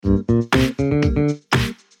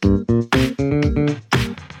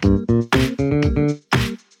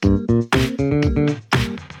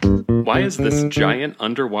is this giant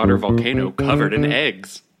underwater volcano covered in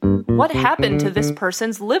eggs? What happened to this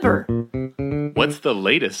person's liver? What's the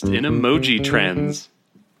latest in emoji trends?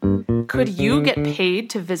 Could you get paid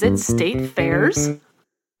to visit state fairs?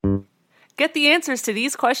 Get the answers to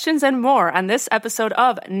these questions and more on this episode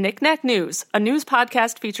of Knick-Knack News, a news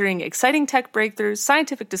podcast featuring exciting tech breakthroughs,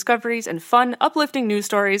 scientific discoveries, and fun, uplifting news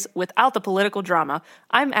stories without the political drama.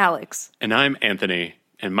 I'm Alex. And I'm Anthony.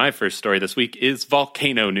 And my first story this week is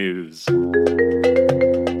volcano news.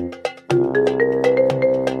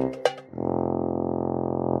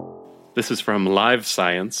 This is from Live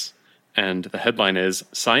Science. And the headline is,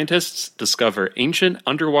 Scientists discover ancient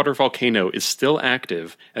underwater volcano is still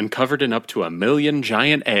active and covered in up to 1 million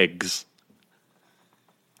giant eggs.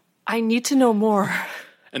 I need to know more.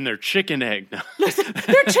 And they're chicken egg. No.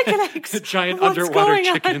 They're chicken eggs. Giant What's underwater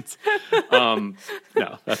chickens.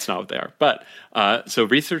 No, that's not what they are. But so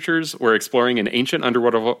researchers were exploring an ancient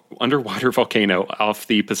underwater volcano off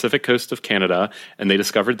the Pacific coast of Canada, and they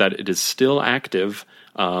discovered that it is still active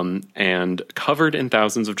and covered in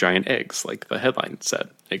thousands of giant eggs, like the headline said.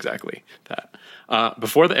 Exactly that.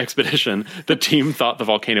 Before the expedition, the team thought the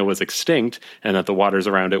volcano was extinct and that the waters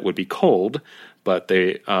around it would be cold, but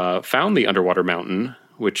they found the underwater mountain,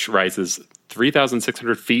 which rises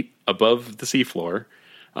 3,600 feet above the seafloor.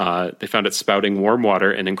 They found it spouting warm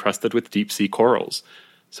water and encrusted with deep sea corals.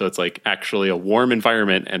 So it's like actually a warm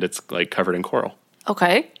environment, and it's like covered in coral.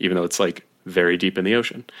 Okay. Even though it's like very deep in the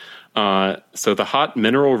ocean. So the hot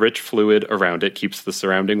mineral-rich fluid around it keeps the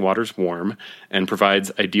surrounding waters warm and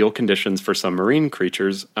provides ideal conditions for some marine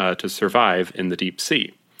creatures to survive in the deep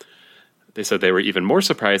sea. They said they were even more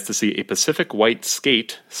surprised to see a Pacific white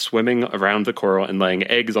skate swimming around the coral and laying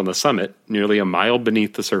eggs on the summit, nearly a mile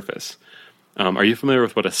beneath the surface. Are you familiar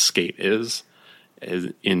with what a skate is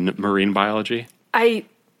in marine biology? I've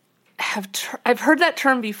heard that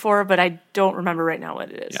term before, but I don't remember right now what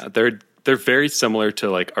it is. Yeah, they're very similar to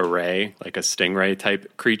like a ray, like a stingray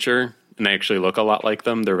type creature, and they actually look a lot like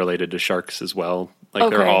them. They're related to sharks as well. Like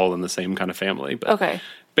They're all in the same kind of family. But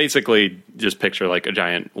basically, just picture like a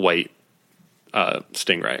giant white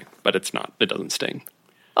stingray, but it's not. It doesn't sting.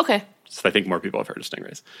 Okay. So I think more people have heard of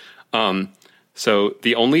stingrays. So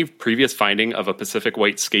the only previous finding of a Pacific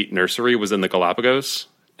white skate nursery was in the Galapagos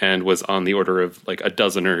and was on the order of like a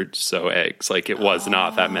dozen or so eggs. Like it was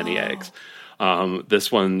not that many eggs.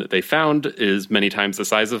 This one they found is many times the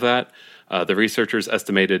size of that. The researchers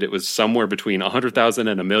estimated it was somewhere between 100,000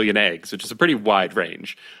 and 1 million eggs, which is a pretty wide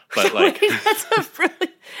range. But like, that's a really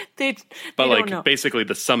they like know. Basically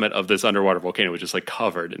the summit of this underwater volcano was just like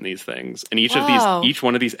covered in these things, and each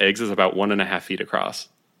one of these eggs is about 1.5 feet across.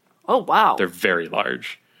 Oh wow! They're very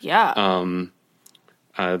large. Yeah.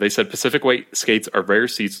 They said Pacific white skates are rare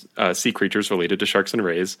sea creatures related to sharks and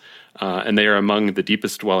rays, and they are among the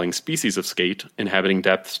deepest dwelling species of skate, inhabiting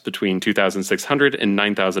depths between 2,600 and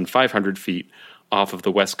 9,500 feet off of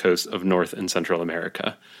the west coast of North and Central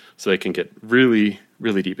America. So they can get really,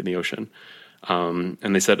 really deep in the ocean. And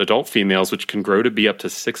they said adult females, which can grow to be up to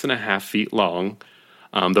 6.5 feet long,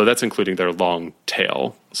 though that's including their long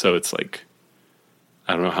tail. So it's like,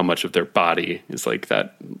 I don't know how much of their body is like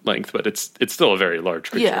that length, but it's still a very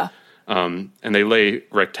large creature. Yeah. And they lay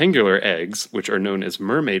rectangular eggs, which are known as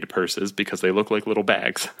mermaid purses because they look like little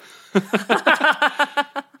bags.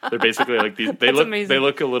 They're basically like these. They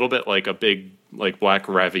look a little bit like a big like black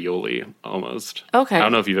ravioli almost. Okay. I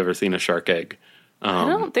don't know if you've ever seen a shark egg. I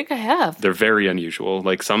don't think I have. They're very unusual.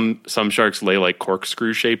 Like some sharks lay like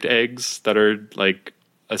corkscrew shaped eggs that are like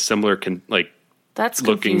a similar that's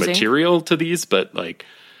looking confusing. material to these, but like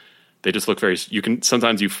they just look very.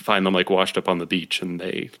 Sometimes you find them like washed up on the beach, and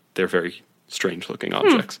they're very strange looking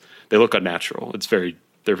objects. They look unnatural.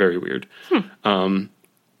 They're very weird. And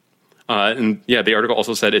yeah, the article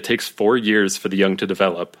also said it takes 4 years for the young to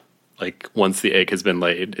develop. Like once the egg has been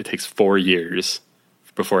laid, it takes 4 years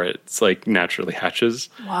before it's like naturally hatches.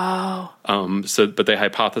 Wow. But they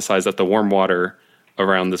hypothesize that the warm water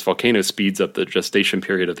around this volcano speeds up the gestation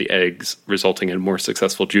period of the eggs, resulting in more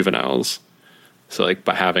successful juveniles. So like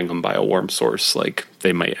by having them by a warm source, like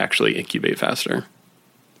they might actually incubate faster,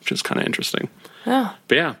 which is kind of interesting. Yeah.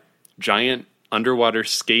 But yeah, giant underwater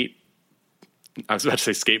skate. I was about to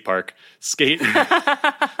say skate park. Skate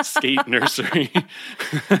nursery.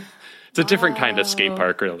 It's a different kind of skate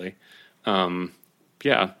park, really.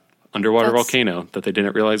 Yeah, underwater volcano that they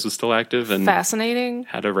didn't realize was still active and fascinating.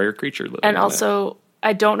 Had a rare creature living. And also,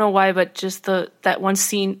 I don't know why, but just that one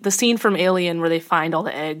scene, the scene from Alien where they find all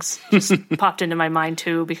the eggs, just popped into my mind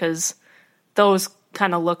too, because those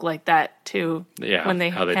kind of look like that too. Yeah, when they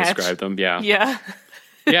how they hatch. describe them. Yeah, yeah.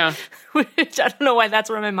 Yeah. Which I don't know why that's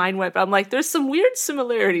where my mind went, but I'm like, there's some weird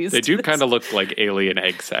similarities. They do kind of look like alien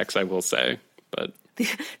egg sacs, I will say. But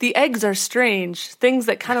the eggs are strange. Things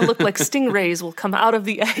that kind of look like stingrays will come out of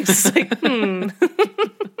the eggs. It's like,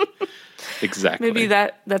 Exactly. Maybe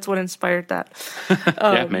that's what inspired that.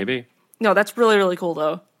 Yeah, maybe. No, that's really, really cool,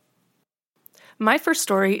 though. My first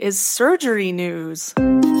story is surgery news.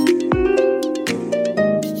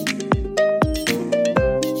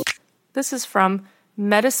 This is from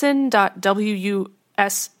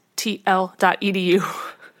medicine.wustl.edu.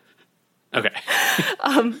 Okay.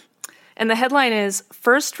 And the headline is,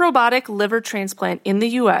 First Robotic Liver Transplant in the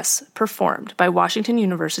U.S. Performed by Washington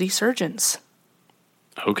University Surgeons.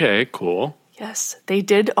 Okay, cool. Yes, they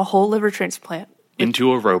did a whole liver transplant.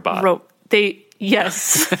 Into a robot.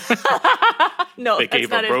 Yes. No, they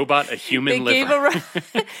gave a robot a human liver.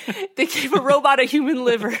 They gave a robot a human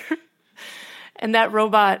liver. And that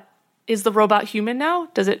robot, is the robot human now?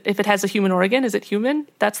 If it has a human organ, is it human?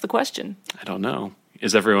 That's the question. I don't know.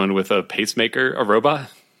 Is everyone with a pacemaker a robot?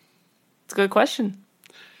 It's a good question.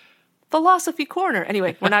 Philosophy Corner.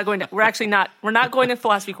 Anyway, we're not going to Philosophy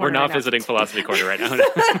Corner. We're not right visiting Philosophy Corner right now.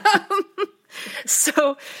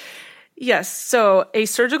 So, yes. So a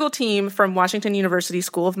surgical team from Washington University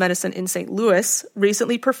School of Medicine in St. Louis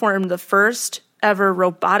recently performed the first ever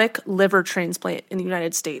robotic liver transplant in the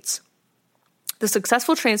United States. The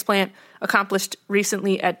successful transplant, accomplished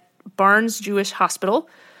recently at Barnes Jewish Hospital,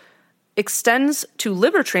 extends to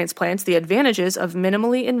liver transplants the advantages of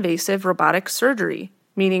minimally invasive robotic surgery,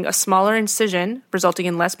 meaning a smaller incision resulting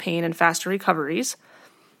in less pain and faster recoveries,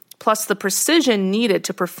 plus the precision needed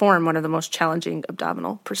to perform one of the most challenging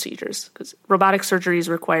abdominal procedures. Because robotic surgeries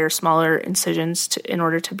require smaller incisions in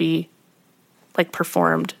order to be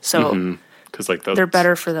performed. So because they're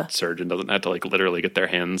better for the surgeon doesn't have to literally get their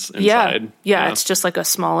hands inside. Yeah, it's just a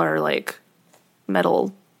smaller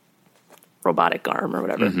metal robotic arm or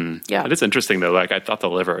whatever. Yeah, it is interesting though. I thought the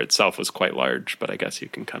liver itself was quite large, but I guess you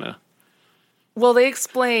can kind of. Well, they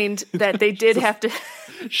explained that they did have to.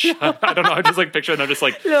 I don't know. I'm just picturing. I'm just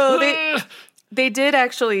no. They did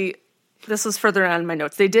actually. This was further on in my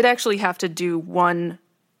notes. They did actually have to do one.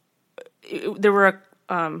 There were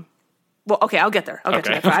well, okay, I'll get there. I'll get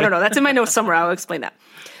to that. I don't know. That's in my notes somewhere. I'll explain that.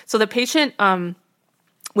 So the patient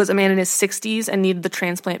was a man in his 60s and needed the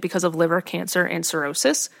transplant because of liver cancer and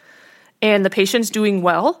cirrhosis. And the patient's doing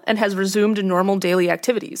well and has resumed normal daily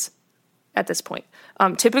activities at this point.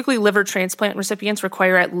 Typically, liver transplant recipients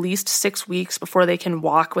require at least 6 weeks before they can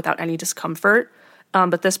walk without any discomfort.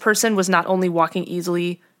 But this person was not only walking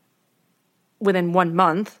easily within 1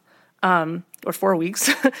 month, or 4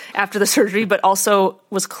 weeks after the surgery, but also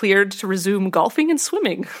was cleared to resume golfing and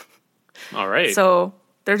swimming. All right. So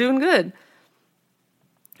they're doing good.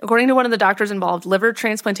 According to one of the doctors involved, liver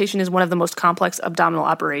transplantation is one of the most complex abdominal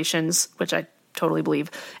operations, which I totally believe,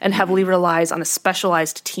 and heavily relies on a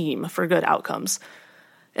specialized team for good outcomes.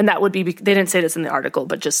 And that would be, they didn't say this in the article,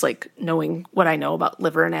 but just knowing what I know about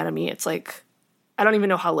liver anatomy, it's I don't even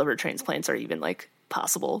know how liver transplants are even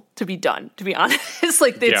possible to be done, to be honest.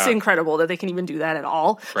 It's incredible that they can even do that at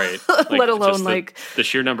all. Right. Let alone the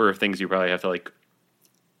sheer number of things you probably have to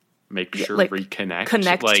make sure reconnect.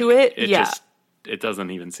 Connect to it. It doesn't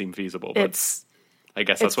even seem feasible. But I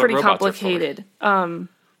guess that's what robots complicated. Are for.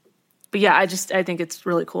 But yeah, I think it's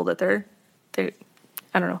really cool that they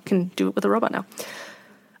I don't know, can do it with a robot now.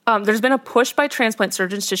 There's been a push by transplant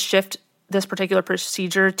surgeons to shift this particular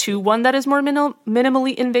procedure to one that is more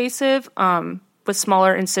minimally invasive, with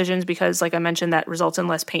smaller incisions because, like I mentioned, that results in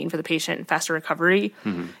less pain for the patient and faster recovery.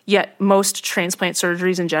 Yet most transplant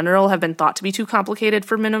surgeries in general have been thought to be too complicated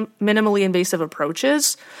for minimally invasive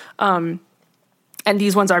approaches. And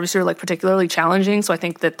these ones obviously are particularly challenging. So I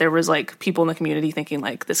think that there was people in the community thinking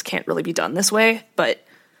this can't really be done this way, but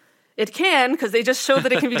it can because they just showed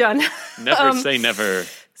that it can be done. Never say never.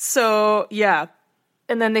 So yeah.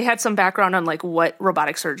 And then they had some background on what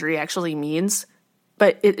robotic surgery actually means.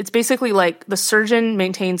 But it's basically the surgeon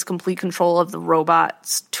maintains complete control of the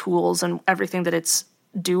robot's tools and everything that it's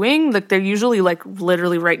doing. They're usually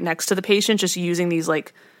literally right next to the patient, just using these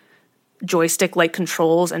joystick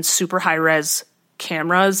controls and super high res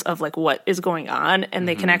cameras of what is going on, and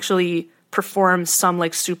they can actually perform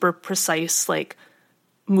some super precise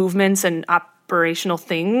movements and operational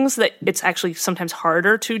things that it's actually sometimes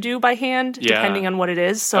harder to do by hand, depending on what it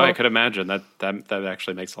is. So I could imagine that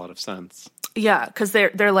actually makes a lot of sense. Yeah, because they're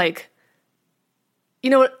the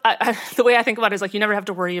way I think about it is you never have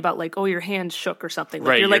to worry about your hand shook or something.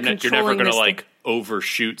 Right, you're never going to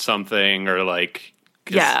overshoot something or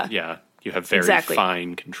yeah. you have very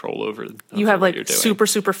fine control over. You have what like super,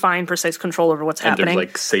 super fine, precise control over what's happening. And there's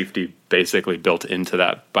like safety basically built into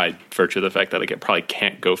that by virtue of the fact that like it probably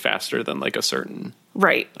can't go faster than like a certain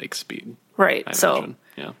like speed. Right. So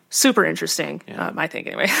super interesting, I think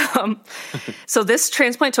anyway. So this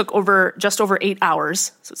transplant took just over 8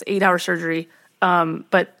 hours. So it's 8-hour surgery.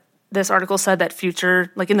 But this article said that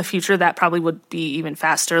in the future, that probably would be even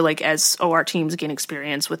faster, like as OR teams gain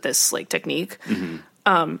experience with this like technique. Mm-hmm.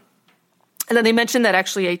 And then they mentioned that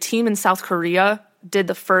actually a team in South Korea did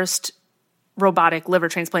the first robotic liver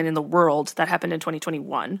transplant in the world. That happened in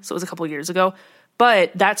 2021. So it was a couple years ago.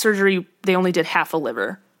 But that surgery, they only did half a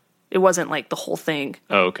liver. It wasn't like the whole thing.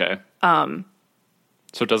 Oh, okay. So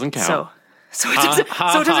it doesn't count. So it doesn't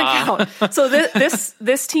count. So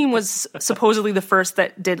this team was supposedly the first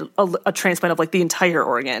that did a transplant of like the entire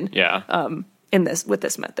organ. Yeah. With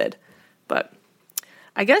this method, but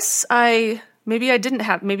I guess maybe I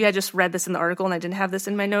just read this in the article and I didn't have this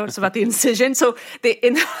in my notes about the incision. So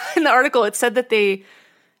in the article it said that they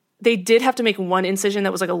did have to make one incision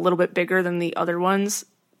that was like a little bit bigger than the other ones,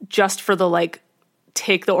 just for the like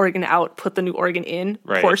take the organ out, put the new organ in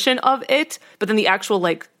portion of it. But then the actual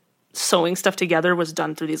like sewing stuff together was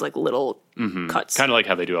done through these like little cuts. Kind of like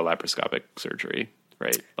how they do a laparoscopic surgery,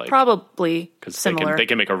 right? Like, probably because similar. They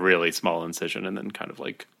can make a really small incision and then kind of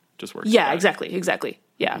like just work. Yeah, exactly.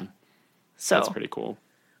 Yeah. Mm-hmm. So that's pretty cool.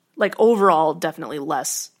 Like overall, definitely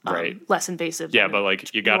less invasive. Yeah, but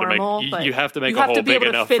like you got to make you have to make a hole big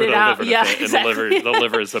enough for the liver to fit. Exactly. And the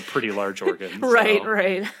liver is a pretty large organ.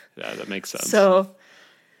 Right. Yeah, that makes sense. So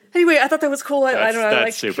anyway, I thought that was cool. I don't know. I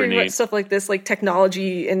like super hearing about stuff like this, like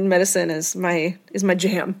technology in medicine is my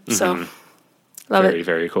jam. So love it. Very,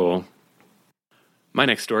 very cool. My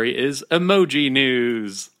next story is emoji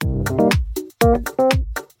news.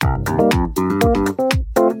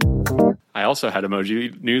 I also had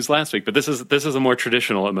emoji news last week, but this is a more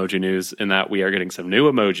traditional emoji news in that we are getting some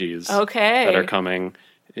new emojis that are coming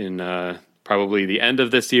in probably the end of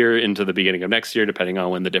this year into the beginning of next year, depending on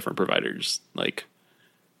when the different providers like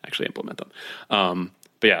actually implement them.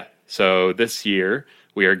 But yeah, so this year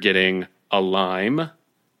we are getting a lime,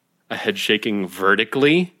 a head shaking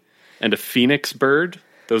vertically, and a phoenix bird.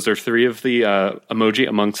 Those are 3 of the emoji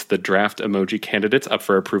amongst the draft emoji candidates up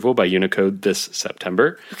for approval by Unicode this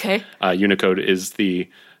September. Okay. Unicode is the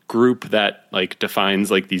group that like defines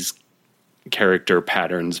like these character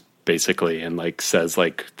patterns basically, and like says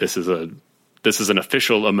like this is an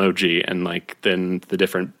official emoji, and like then the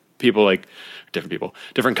different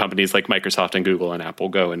companies like Microsoft and Google and Apple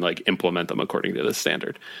go and like implement them according to this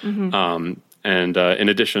standard. Mm-hmm. And in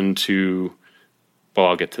addition to, well,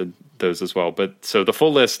 I'll get to those as well. But so the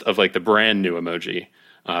full list of like the brand new emoji,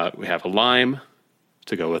 we have a lime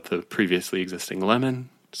to go with the previously existing lemon.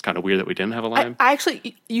 It's kind of weird that we didn't have a lime. I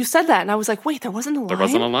actually, you said that and I was like, wait, there wasn't a lime? There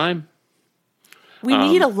wasn't a lime. We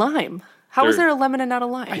need a lime. How is there a lemon and not a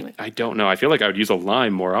lime? I don't know. I feel like I would use a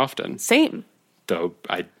lime more often. Same. Though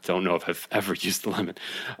I don't know if I've ever used the lemon.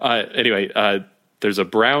 Anyway, there's a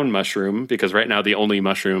brown mushroom, because right now the only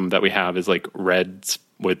mushroom that we have is like red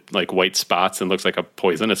with like white spots and looks like a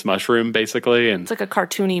poisonous mushroom, basically. And it's like a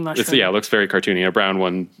cartoony mushroom. It looks very cartoony. A brown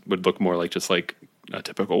one would look more like just like a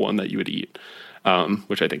typical one that you would eat,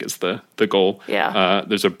 which I think is the goal. Yeah.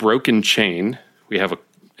 There's a broken chain. We have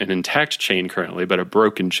an intact chain currently, but a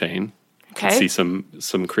broken chain. Okay. I see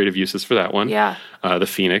some creative uses for that one. Yeah. The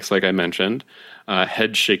phoenix, like I mentioned,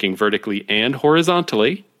 head shaking vertically and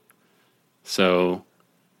horizontally. So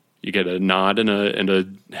you get a nod and a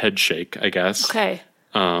head shake, I guess. Okay.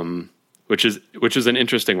 Which is an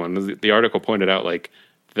interesting one. The article pointed out like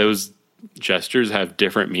those gestures have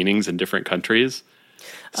different meanings in different countries.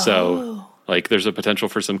 So like there's a potential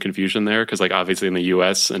for some confusion there, because like obviously in the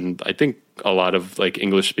US and I think a lot of like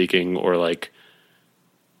English speaking or like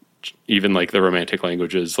even like the romantic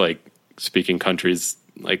languages, like speaking countries,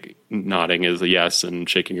 like nodding is a yes and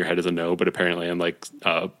shaking your head is a no. But apparently in like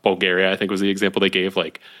Bulgaria, I think was the example they gave,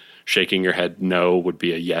 like shaking your head no would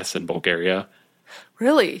be a yes in Bulgaria.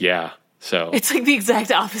 Really? Yeah. So it's like the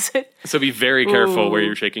exact opposite. So be very careful where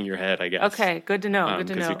you're shaking your head, I guess. Okay, good to know.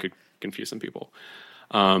 Because you could confuse some people.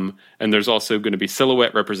 And there's also going to be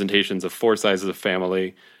silhouette representations of 4 sizes of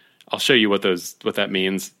family. I'll show you what that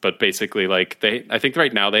means. But basically, like I think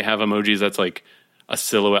right now they have emojis that's like a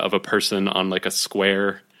silhouette of a person on like a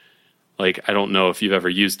square, Like, I don't know if you've ever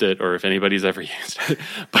used it or if anybody's ever used it,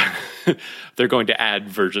 but they're going to add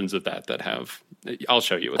versions of that have, I'll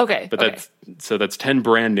show you. Okay. But that's 10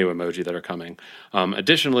 brand new emoji that are coming.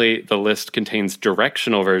 Additionally, the list contains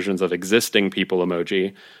directional versions of existing people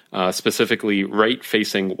emoji, specifically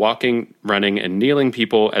right-facing walking, running, and kneeling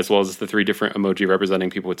people, as well as the 3 different emoji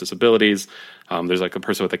representing people with disabilities. There's like a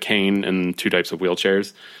person with a cane and 2 types of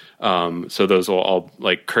wheelchairs. So those will all,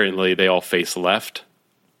 like, currently they all face left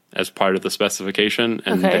as part of the specification,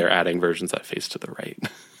 and they're adding versions that face to the right.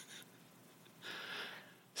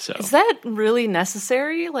 So, is that really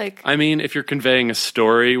necessary? Like, I mean, if you're conveying a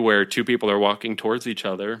story where 2 people are walking towards each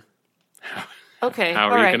other, how are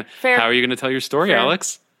you gonna tell your story, Fair.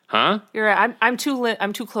 Alex? Huh? You're right. I'm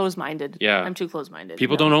too close-minded. Yeah, I'm too close-minded.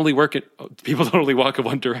 People don't only walk in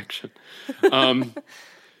one direction. And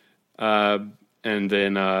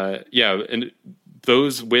then and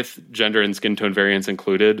those with gender and skin tone variants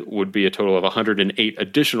included would be a total of 108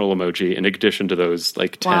 additional emoji in addition to those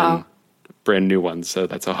 10 brand new ones. So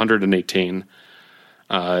that's 118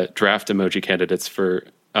 draft emoji candidates for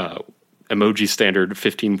emoji standard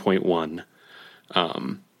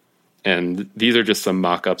 15.1. And these are just some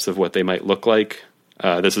mock-ups of what they might look like.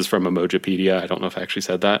 This is from Emojipedia. I don't know if I actually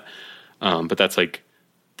said that. But that's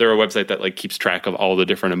they're a website that keeps track of all the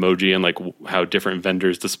different emoji and how different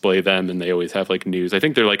vendors display them, and they always have news. I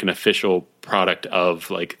think they're an official product of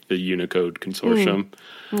the Unicode consortium.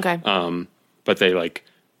 Okay. But they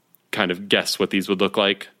kind of guess what these would look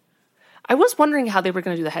like. I was wondering how they were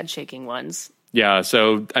going to do the head shaking ones. Yeah,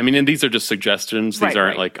 so I mean, and these are just suggestions. These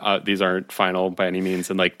aren't right. These aren't final by any means,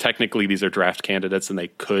 and technically these are draft candidates, and they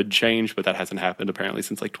could change, but that hasn't happened apparently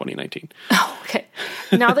since 2019. Oh, okay.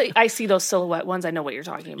 Now that I see those silhouette ones, I know what you're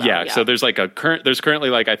talking about. Yeah. So there's there's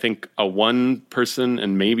currently I think a 1 person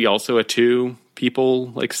and maybe also a 2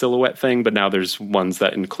 people silhouette thing, but now there's ones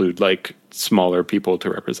that include smaller people to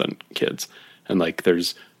represent kids, and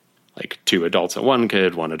there's 2 adults and 1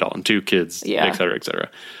 kid, 1 adult and 2 kids, et cetera, et cetera.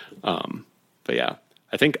 But yeah,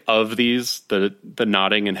 I think of these, the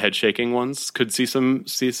nodding and head shaking ones could see some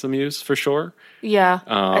use for sure. Yeah,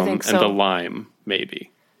 I think so. And the lime,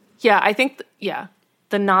 maybe. Yeah, I think,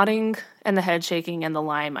 the nodding and the head shaking and the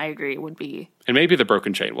lime, I agree, would be. And maybe the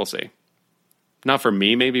broken chain, we'll see. Not for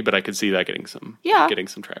me, maybe, but I could see that getting some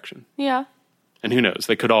traction. Yeah. And who knows?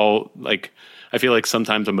 They could all, I feel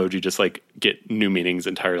sometimes emoji just get new meanings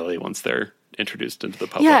entirely once they're introduced into the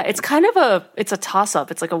public. Yeah, it's kind of it's a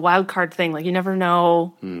toss-up. It's a wild card thing. You never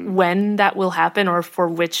know when that will happen or for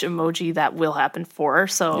which emoji that will happen for.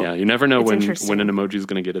 So yeah, you never know when an emoji is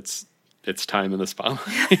going to get its time in the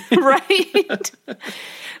spotlight. Right.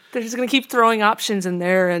 They're just going to keep throwing options in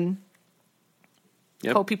there and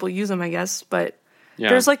hope people use them, I guess. But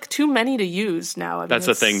there's too many to use now. I mean, that's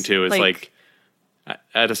the thing too. Is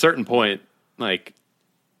at a certain point,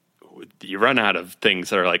 you run out of things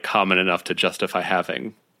that are common enough to justify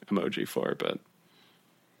having emoji for, but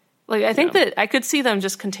I think that I could see them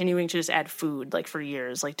just continuing to just add food for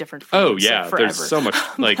years, different foods. Oh yeah, there's so much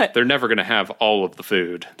but, they're never going to have all of the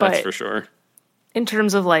food. That's for sure. In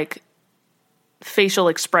terms of facial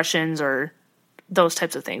expressions or those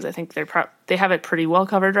types of things, I think they have it pretty well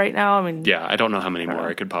covered right now. I mean, yeah, I don't know how many more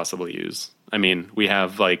I could possibly use. I mean, we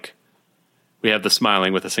have the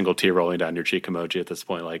smiling with a single tear rolling down your cheek emoji at this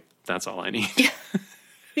point. That's all I need.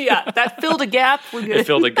 Yeah, that filled a gap. We're good. It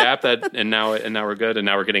filled a gap and now we're good. And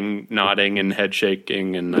now we're getting nodding and head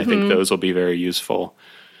shaking, and I think those will be very useful.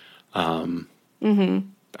 I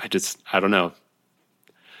don't know.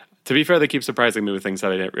 To be fair, they keep surprising me with things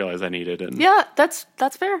that I didn't realize I needed. And yeah, that's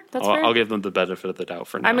fair. Fair. I'll give them the benefit of the doubt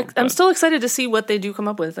for now. I'm still excited to see what they do come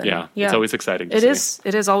up with. And yeah, it's always exciting to see.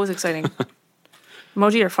 It is always exciting.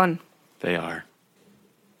 Emoji are fun. They are.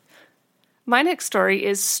 My next story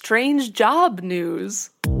is strange job news.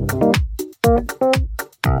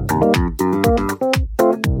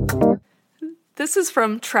 This is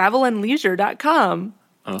from travelandleisure.com.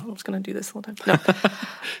 Oh. I'm just going to do this the whole time. No.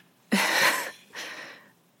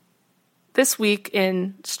 This week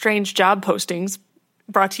in strange job postings,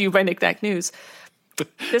 brought to you by Knick-Knack News.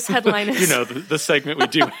 This headline is... the segment we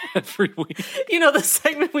do every week. The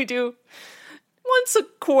segment we do once a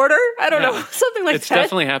quarter. I don't know, something like that. It's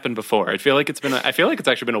definitely happened before. I feel like it's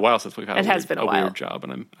actually been a while since we've had a weird job,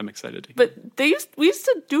 and I'm excited to hear. But we used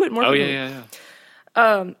to do it more. Oh yeah.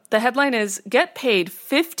 The headline is, get paid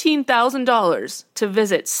 $15,000 to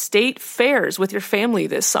visit state fairs with your family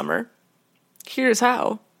this summer. Here's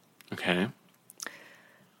how. Okay.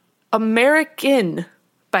 American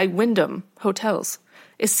by Wyndham Hotels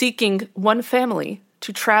is seeking one family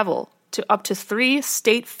to travel to up to 3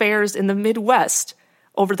 state fairs in the Midwest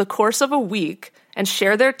over the course of a week and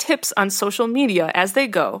share their tips on social media as they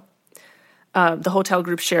go, the hotel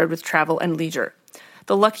group shared with Travel and Leisure.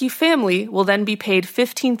 The lucky family will then be paid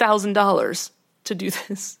 $15,000 to do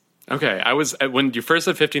this. Okay, when you first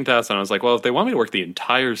said $15,000, I was like, well, if they want me to work the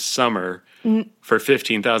entire summer for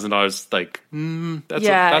 $15,000, like,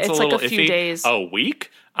 that's a little like a few iffy. days. A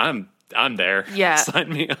week? I'm there. Yeah. Sign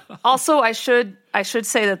me up. Also, I should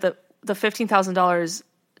say that the $15,000,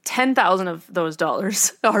 10,000 of those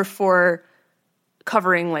dollars are for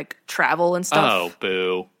covering like travel and stuff. Oh,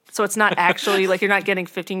 boo. So it's not actually like you're not getting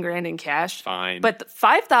 $15,000 in cash. Fine. But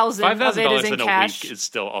 $5,000 of it is in a cash. week is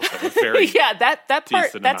still also a very that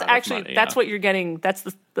part that's actually money, that's what you're getting. That's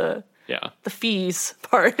the fees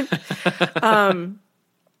part.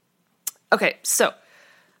 Okay, so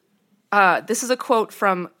this is a quote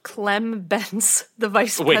from Clem Benz, the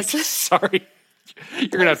vice president. Sorry. You're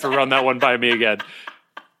going to have to run that one by me again.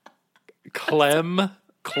 Clem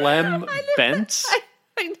Benz?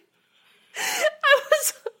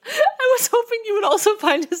 I was hoping you would also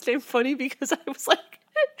find his name funny because I was like,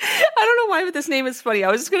 I don't know why, but this name is funny.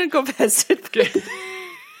 I was just going to go past it.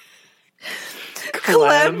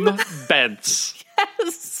 Clem Benz.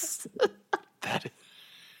 Yes.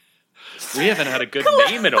 We haven't had a good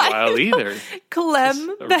name in a while either.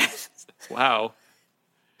 Clem Benz. Wow.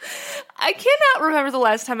 I cannot remember the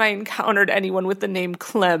last time I encountered anyone with the name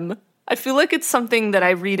Clem. I feel like it's something that I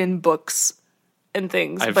read in books and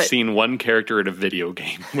things. I've seen one character in a video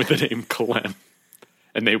game with the name Clem,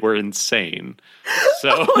 and they were insane.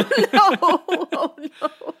 So, Oh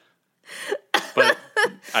no. But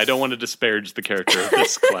I don't want to disparage the character of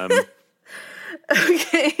this Clem.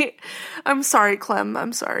 Okay, I'm sorry, Clem.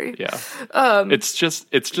 I'm sorry. Yeah, it's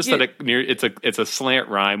just that it's a slant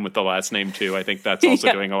rhyme with the last name too. I think that's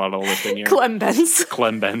also doing a lot of lifting here. Clem Benz.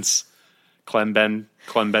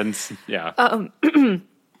 Yeah.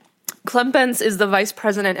 Clem Benz is the vice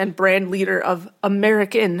president and brand leader of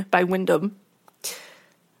American by Wyndham.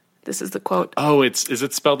 This is the quote. Oh, is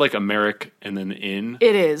it spelled like Americ and then in?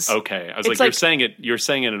 It is. Okay. I was you're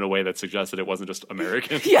saying it in a way that suggested it wasn't just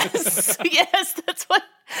American. Yes. Yes,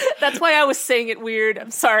 that's why I was saying it weird.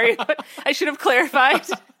 I'm sorry. I should have clarified.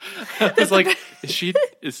 I was like,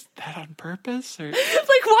 is that on purpose? Or like,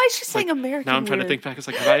 why is she saying American? Now I'm trying to think back. It's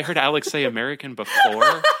like, have I heard Alex say American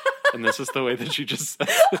before? And this is the way that she just says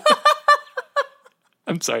it.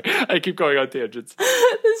 I'm sorry. I keep going on tangents.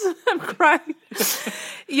 I'm crying.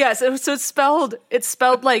 Yes, so it's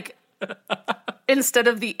spelled like instead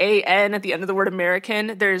of the A-N at the end of the word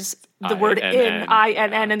American, there's the word in,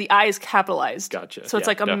 I-N-N, and the I is capitalized. Gotcha. So it's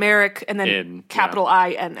like Americ and then capital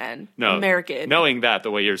I-N-N. No, American. Knowing that,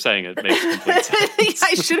 the way you're saying it makes complete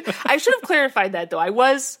sense. I should have clarified that, though. I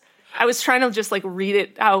was trying to just like read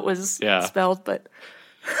it how it was spelled, but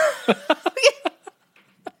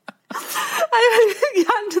I haven't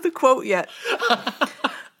gotten to the quote yet.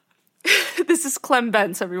 This is Clem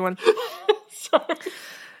Benz, everyone. Sorry.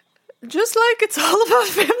 Just like it's all about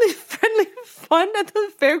family-friendly fun at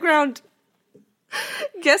the fairground,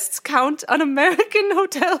 guests count on American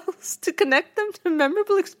hotels to connect them to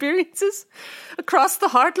memorable experiences across the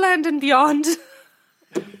heartland and beyond.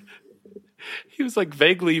 He was like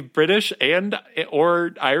vaguely British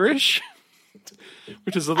or Irish.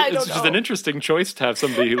 Which is just an interesting choice to have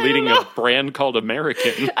somebody leading a brand called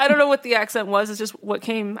American. I don't know what the accent was. It's just what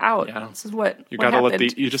came out. Yeah. This is what you gotta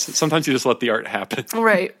happened. sometimes you just let the art happen.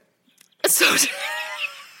 Right. So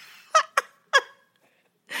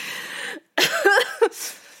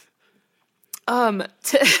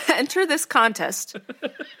to enter this contest,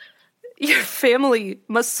 your family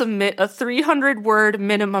must submit a 300-word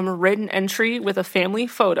minimum written entry with a family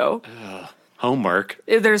photo. Homework.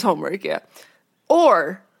 There's homework, yeah.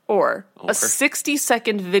 Or a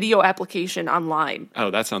 60-second video application online.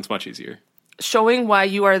 Oh, that sounds much easier. Showing why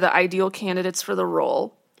you are the ideal candidates for the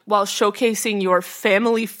role while showcasing your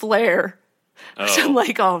family flair. Oh. Which I'm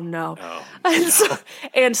like, oh no.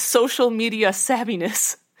 And social media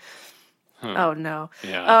savviness. Huh. Oh no.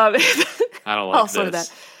 Yeah. I don't like also this.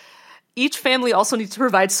 That. Each family also needs to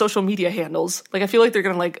provide social media handles. Like, I feel like they're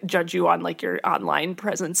going to, like, judge you on, like, your online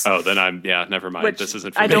presence. Oh, then never mind. Which this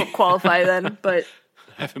isn't for me. I don't qualify then, but...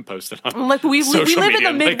 I haven't posted on like, we live in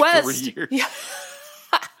the Midwest. Like 3 years.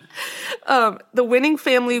 Yeah. The winning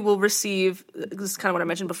family will receive, this is kind of what I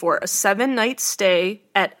mentioned before, a 7-night stay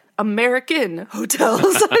at American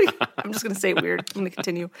hotels. I'm just going to say it weird. I'm going to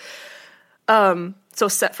continue. So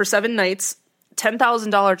set for 7 nights,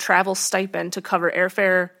 $10,000 travel stipend to cover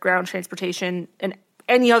airfare, ground transportation, and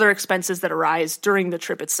any other expenses that arise during the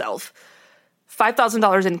trip itself.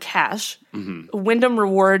 $5,000 in cash, Wyndham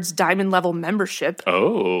Rewards Diamond level membership,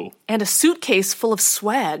 Oh. and a suitcase full of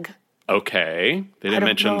swag. Okay. They didn't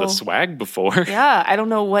mention the swag before. Yeah, I don't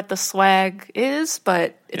know what the swag is,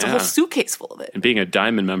 but it's a whole suitcase full of it. And being a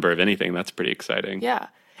Diamond member of anything, that's pretty exciting. Yeah.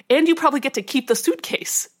 And you probably get to keep the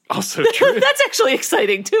suitcase. Also true. That's actually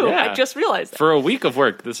exciting, too. Yeah. I just realized that. For a week of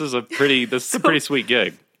work, this is a pretty sweet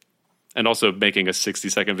gig. And also making a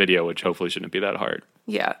 60-second video, which hopefully shouldn't be that hard.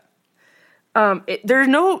 Yeah. There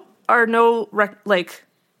are no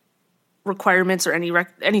requirements or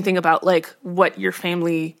anything about like what your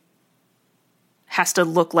family has to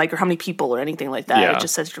look like or how many people or anything like that. Yeah. It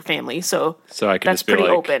just says your family. So I can that's just be pretty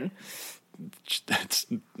like, open.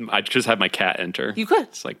 I just have my cat enter. You could.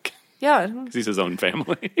 It's like, yeah, because he's his own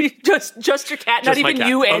family. just your cat, not even cat.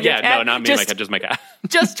 you and your cat. No, not me and my cat, just my cat.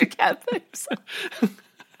 Just your cat.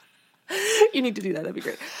 You need to do that. That'd be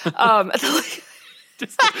great.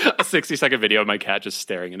 Just a 60-second video of my cat just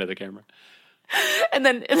staring into the camera. And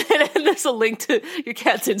then there's a link to your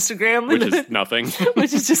cat's Instagram. Which is nothing.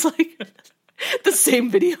 Which is just like the same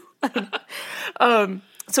video.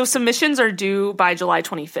 So submissions are due by July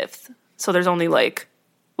 25th. So there's only when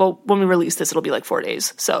we release this, it'll be like 4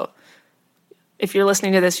 days. So if you're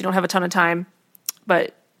listening to this, you don't have a ton of time,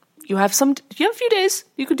 but you have a few days.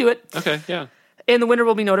 You could do it. Okay, yeah. And the winner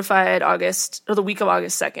will be notified the week of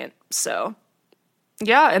August 2nd. So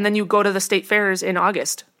yeah, and then you go to the state fairs in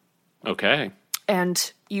August. Okay.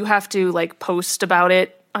 And you have to post about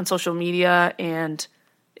it on social media, and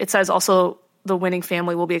it says also the winning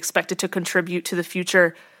family will be expected to contribute to the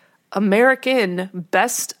future American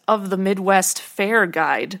Best of the Midwest Fair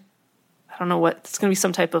Guide. I don't know what, it's going to be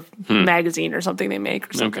some type of magazine or something they make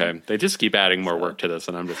or something. Okay. They just keep adding more work to this,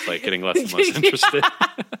 and I'm just getting less and less interested.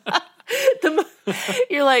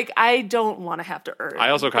 You're like, I don't want to have to earn. I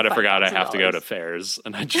also kind of forgot I have to go to fairs,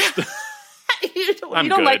 and I just... you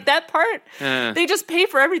don't like that part? They just pay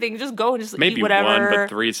for everything. You just go and just maybe eat whatever. Maybe 1, but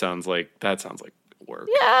 3 sounds like work.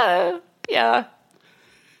 Yeah.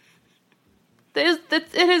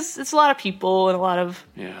 It's a lot of people and a lot of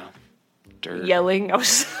dirt. Yelling. I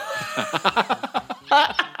was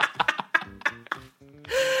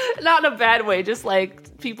not in a bad way, just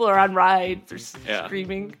people are on rides or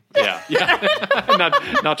screaming. Yeah.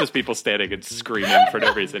 Not just people standing and screaming for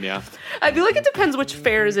no reason, I feel like it depends which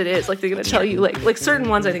fairs it is. They're going to tell you, certain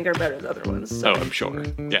ones I think are better than other ones. So. Oh, I'm sure.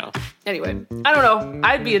 Yeah. Anyway, I don't know.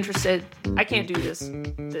 I'd be interested. I can't do this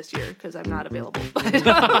year because I'm not available.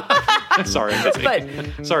 Sorry, I'm busy. But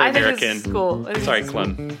sorry, I think American. this is cool. Sorry,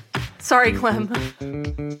 Clem. Sorry,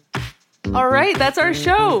 Clem. All right, that's our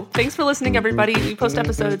show. Thanks for listening, everybody. We post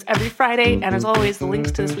episodes every Friday, and as always, the links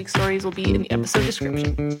to this week's stories will be in the episode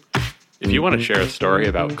description. If you want to share a story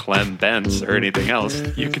about Clem Bentz or anything else,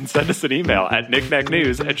 you can send us an email at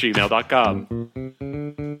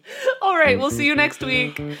knickknacknews@gmail.com. All right, we'll see you next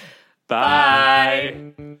week.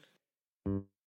 Bye.